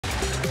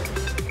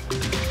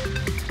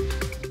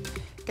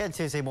Good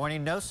Tuesday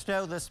morning. No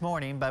snow this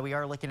morning, but we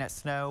are looking at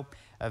snow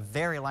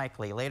very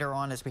likely later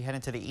on as we head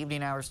into the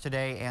evening hours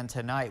today and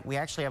tonight. We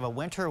actually have a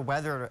winter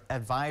weather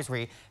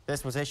advisory.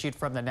 This was issued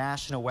from the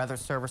National Weather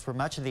Service for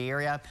much of the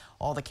area.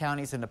 All the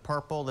counties in the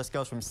purple. This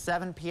goes from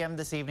 7 p.m.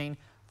 this evening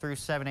through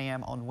 7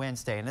 a.m. on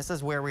Wednesday. And this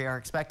is where we are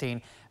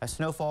expecting a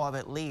snowfall of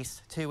at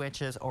least 2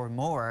 inches or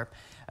more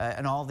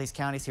in all of these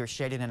counties here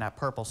shaded in that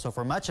purple. So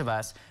for much of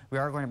us, we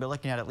are going to be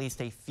looking at least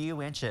a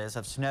few inches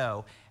of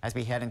snow as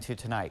we head into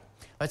tonight.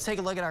 Let's take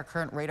a look at our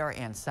current radar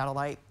and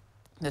satellite.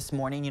 This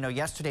morning,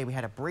 yesterday we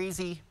had a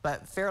breezy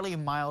but fairly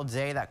mild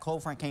day. That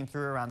cold front came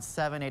through around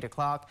 7, 8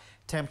 o'clock.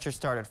 Temperatures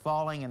started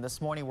falling, and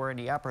this morning we're in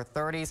the upper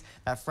 30s.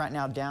 That front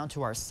now down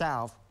to our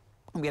south.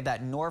 We have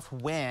that north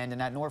wind, and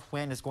that north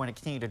wind is going to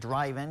continue to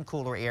drive in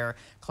cooler air.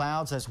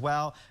 Clouds as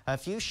well. A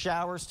few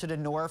showers to the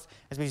north.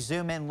 As we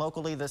zoom in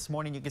locally this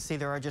morning, you can see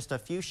there are just a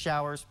few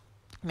showers,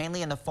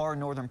 mainly in the far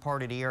northern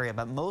part of the area,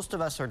 but most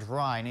of us are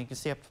dry, and you can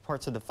see up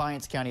parts of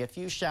Defiance County, a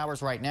few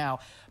showers right now,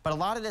 but a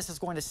lot of this is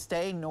going to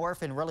stay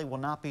north and really will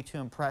not be too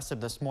impressive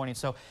this morning.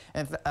 So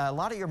a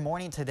lot of your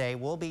morning today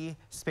will be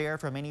spared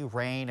from any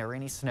rain or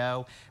any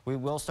snow. We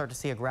will start to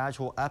see a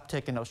gradual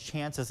uptick in those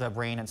chances of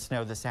rain and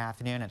snow this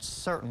afternoon, and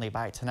certainly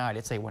by tonight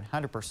it's a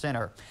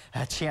 100%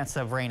 chance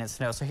of rain and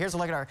snow. So here's a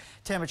look at our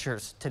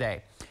temperatures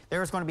today.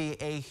 There's going to be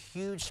a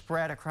huge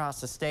spread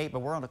across the state, but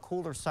we're on the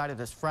cooler side of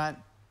this front.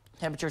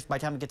 Temperatures by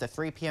the time we get to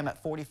 3 p.m.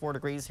 at 44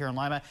 degrees here in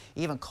Lima.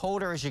 Even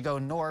colder as you go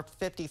north,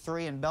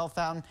 53 in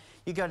Bellefontaine.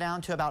 You go down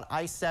to about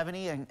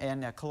I-70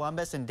 in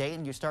Columbus and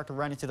Dayton. You start to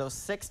run into those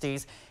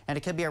 60s, and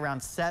it could be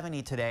around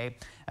 70 today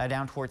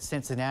down towards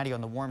Cincinnati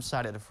on the warm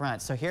side of the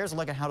front. So here's a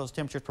look at how those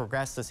temperatures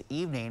progress this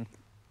evening.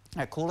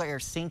 That cooler air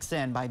sinks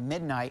in by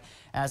midnight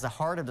as the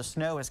heart of the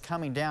snow is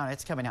coming down.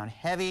 It's coming down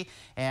heavy,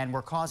 and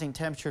we're causing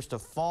temperatures to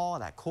fall.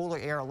 That cooler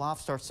air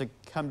aloft starts to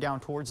come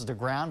down towards the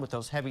ground with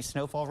those heavy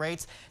snowfall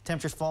rates.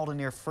 Temperatures fall to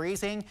near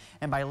freezing,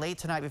 and by late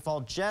tonight we fall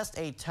just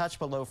a touch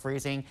below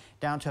freezing,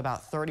 down to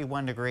about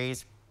 31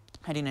 degrees.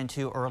 Heading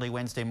into early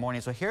Wednesday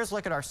morning. So here's a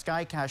look at our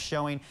skycast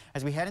showing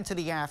as we head into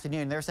the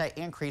afternoon. There's that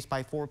increase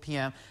by 4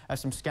 p.m. of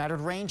some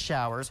scattered rain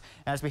showers.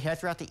 As we head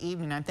throughout the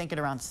evening, I'm thinking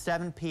around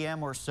 7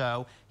 p.m. or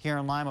so here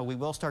in Lima, we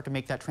will start to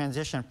make that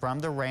transition from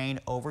the rain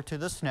over to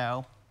the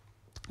snow.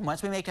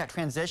 Once we make that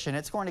transition,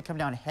 it's going to come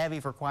down heavy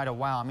for quite a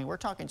while. I mean, we're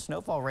talking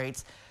snowfall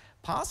rates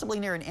possibly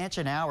near an inch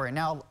an hour. And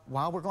now,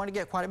 while we're going to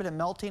get quite a bit of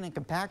melting and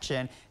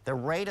compaction, the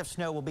rate of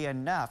snow will be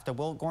enough that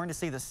we're going to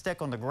see the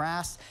stick on the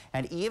grass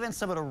and even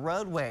some of the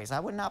roadways.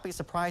 I would not be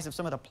surprised if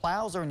some of the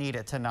plows are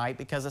needed tonight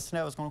because the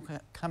snow is going to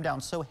come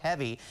down so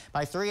heavy.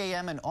 By 3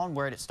 a.m. and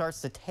onward, it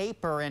starts to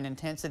taper in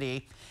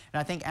intensity.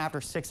 And I think after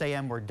 6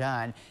 a.m. we're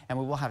done, and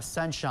we will have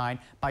sunshine.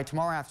 By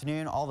tomorrow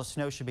afternoon, all the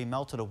snow should be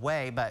melted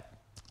away. But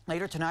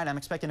later tonight, I'm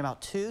expecting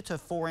about 2 to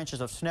 4 inches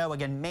of snow,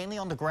 again, mainly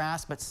on the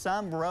grass, but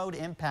some road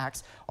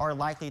impacts are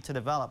likely to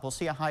develop. We'll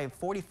see a high of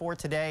 44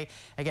 today.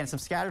 Again, some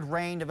scattered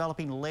rain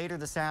developing later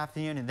this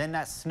afternoon, and then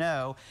that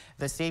snow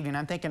this evening.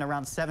 I'm thinking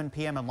around 7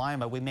 p.m. in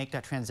Lima, we make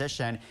that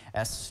transition.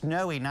 A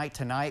snowy night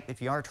tonight.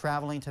 If you are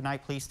traveling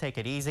tonight, please take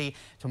it easy.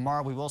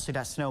 Tomorrow, we will see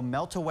that snow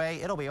melt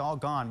away. It'll be all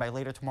gone by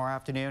later tomorrow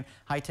afternoon.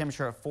 High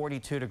temperature of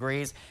 42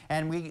 degrees.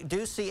 And we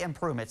do see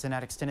improvements in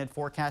that extended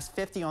forecast.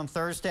 50 on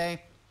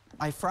Thursday.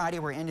 By Friday,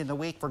 we're ending the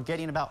week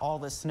forgetting about all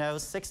the snow,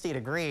 60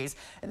 degrees.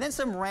 And then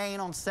some rain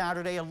on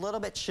Saturday, a little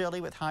bit chilly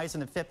with highs in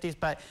the 50s.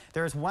 But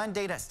there's one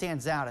day that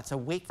stands out. It's a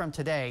week from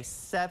today,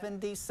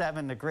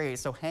 77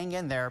 degrees. So hang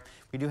in there.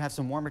 We do have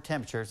some warmer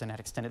temperatures in that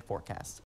extended forecast.